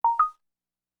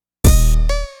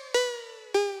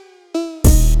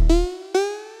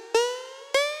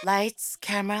Lights,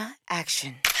 camera,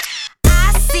 action.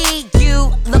 I see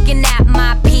you looking at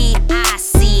my PIC.